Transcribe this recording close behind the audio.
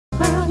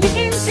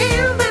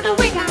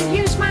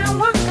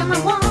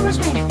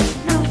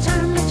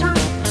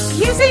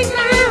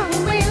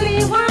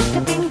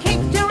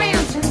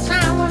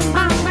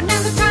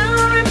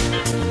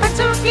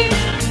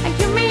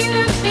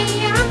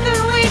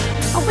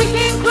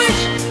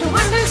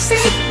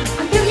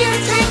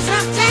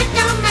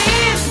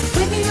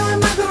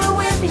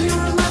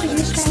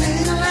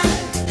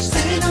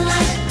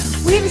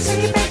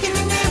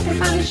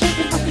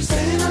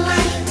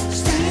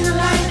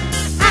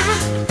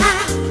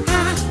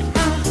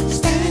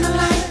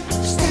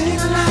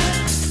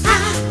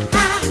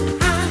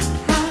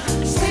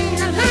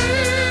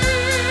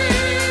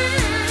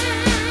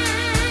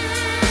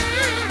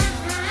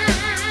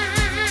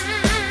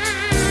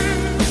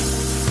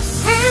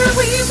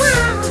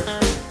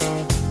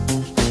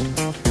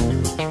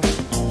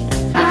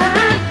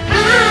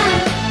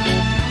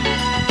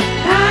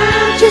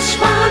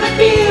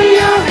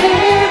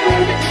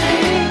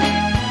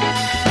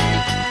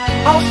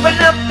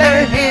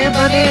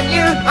But in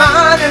your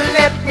heart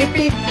let me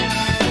be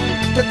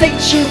the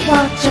things you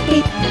want to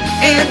be,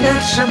 and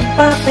not some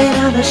puppet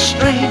on a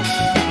string.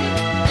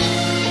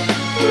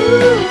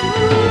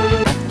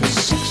 The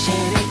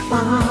 6-8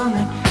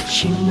 woman,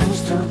 she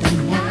moves through the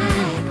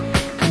night,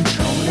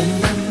 controlling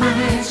my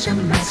mind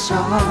and my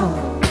soul.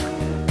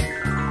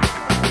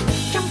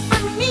 Jump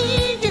on me,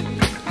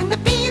 and the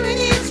feeling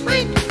is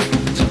right.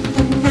 To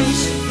the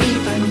nice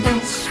fever,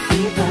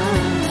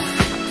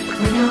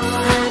 we know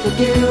how to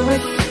do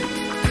it.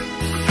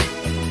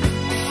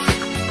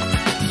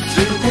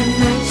 To the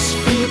nice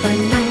fever,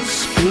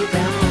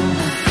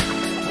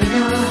 we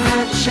know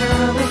how to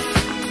show it.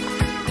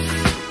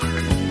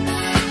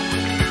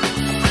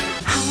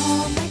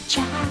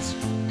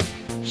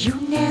 You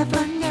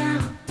never know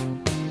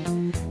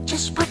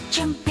just what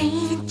you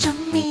mean to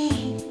me.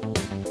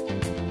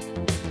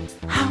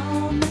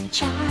 How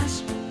much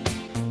else?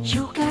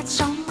 You got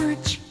so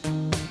much.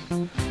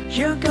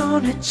 You're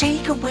gonna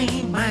take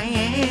away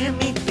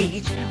Miami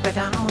Beach with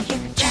all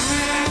your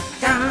jack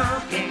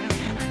talking,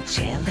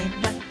 telling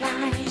the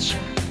lies.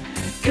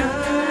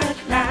 Good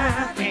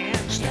loving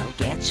still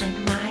gets in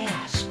my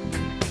ass.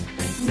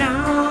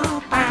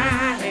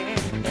 Nobody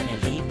gonna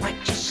leave what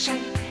you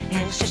say.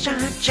 It's just a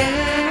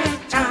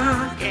jack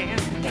talking,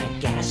 they're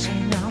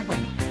gassing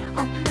away.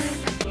 Oh my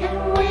God, and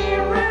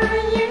where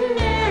are you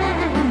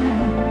now?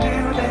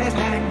 Now that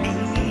I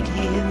need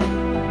you,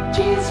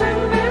 Jesus,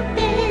 my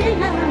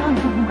pillow.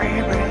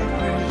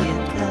 Wherever you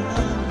go,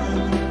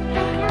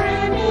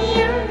 cry me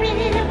a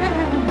river.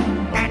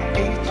 I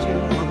need you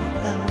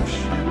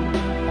ocean.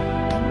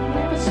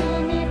 Never see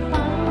me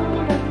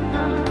fall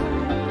apart.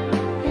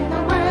 In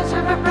the words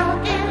of a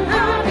broken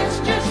heart, it's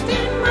just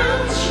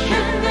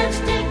emotion that's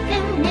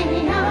taking me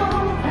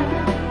over.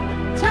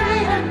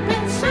 Tied up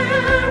in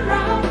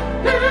sorrow,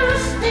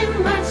 lost in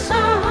my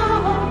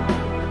soul.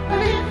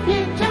 But if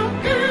you don't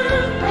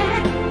come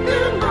back,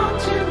 come on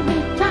to me,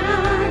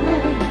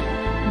 darling.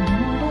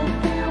 Know that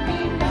there'll be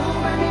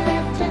nobody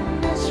left in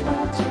this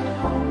world to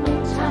hold me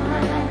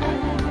tight.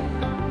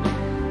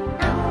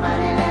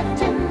 Nobody left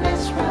in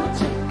this world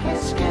to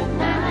kiss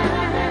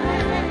goodnight.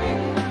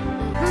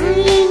 I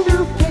ain't no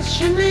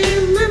passion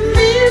in the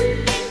man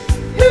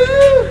who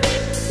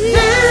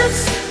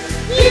loves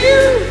you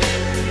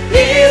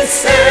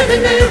inside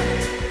and out.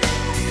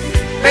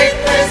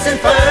 Backwards and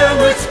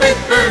forwards with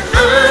my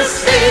heart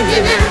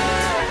singing out.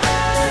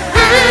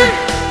 I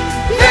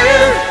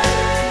love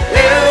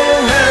no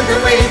other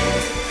way.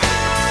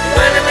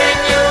 When I'm in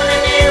you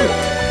and you,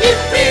 if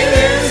we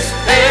lose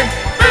that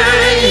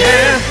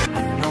fire.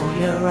 I know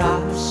you're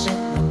off in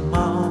the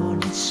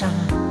morning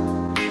sun.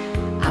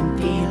 I'm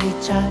feeling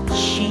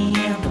touchy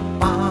in the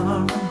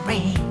pouring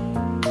rain.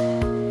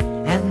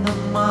 And the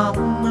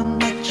moment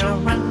that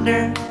you're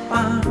under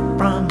far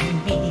from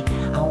me,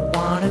 I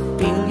wanna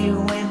feel you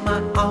in my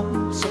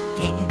arms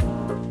again.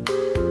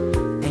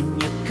 Then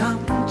you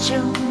come to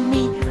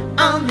me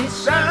on these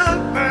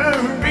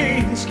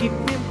submarines, keep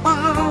me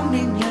warm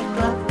in your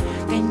glove,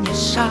 then you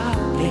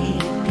softly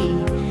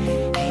beat.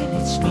 And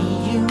it's me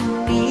you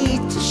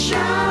need to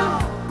show.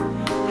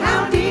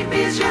 How deep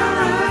is your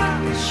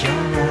love? Is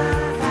your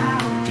love? How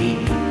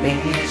deep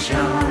is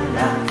your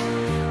love?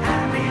 I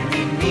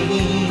really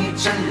need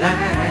to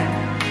learn.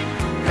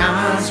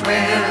 'Cause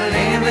we're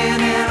living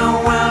in a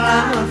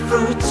world of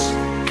fruits,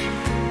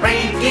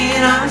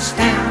 breaking us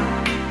down.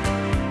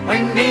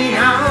 When the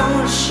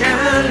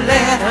ocean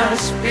let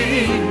us be,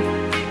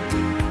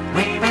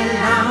 we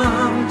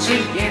belong to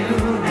you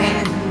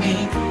and me.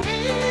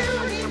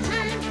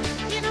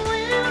 In a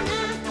world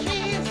of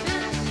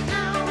Jesus,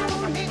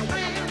 lonely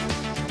ground.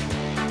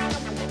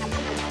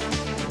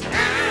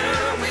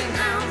 Now and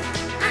now,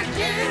 I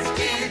just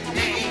can't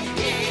make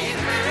it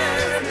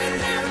out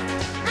alone.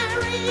 I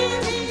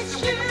really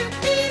should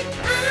be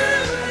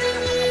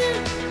holding you,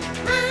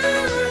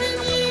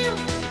 loving you,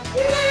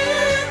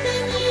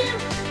 loving you,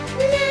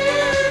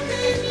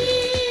 loving you.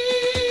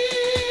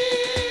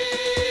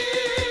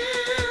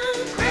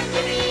 Crack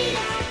me,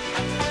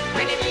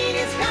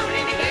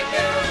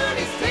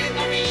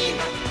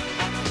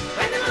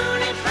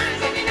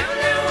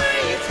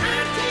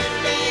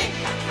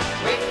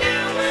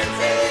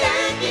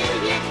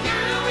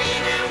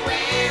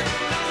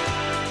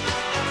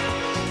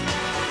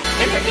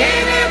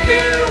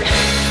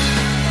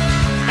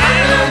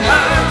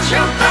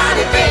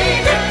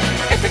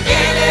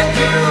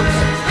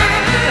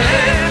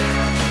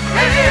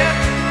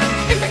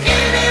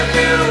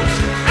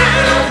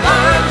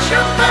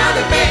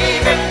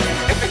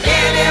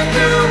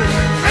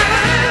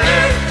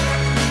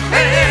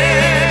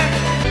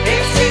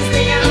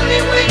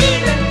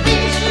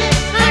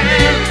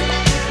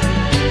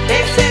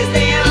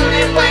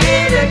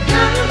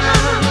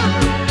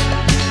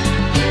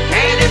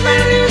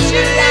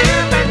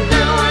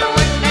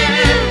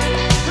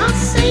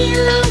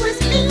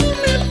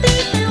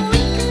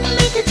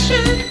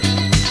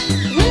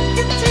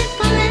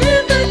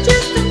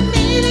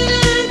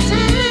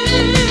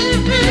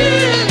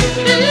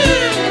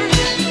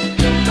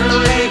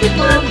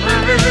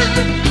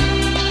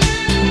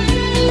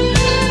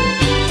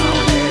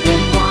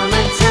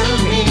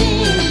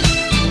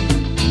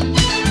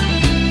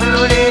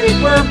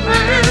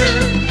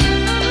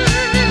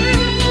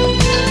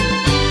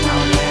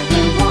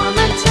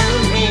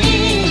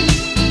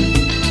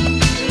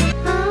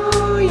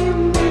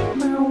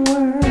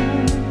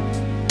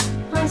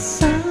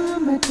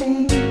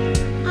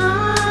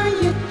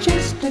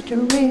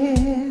 Mr.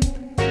 Riks.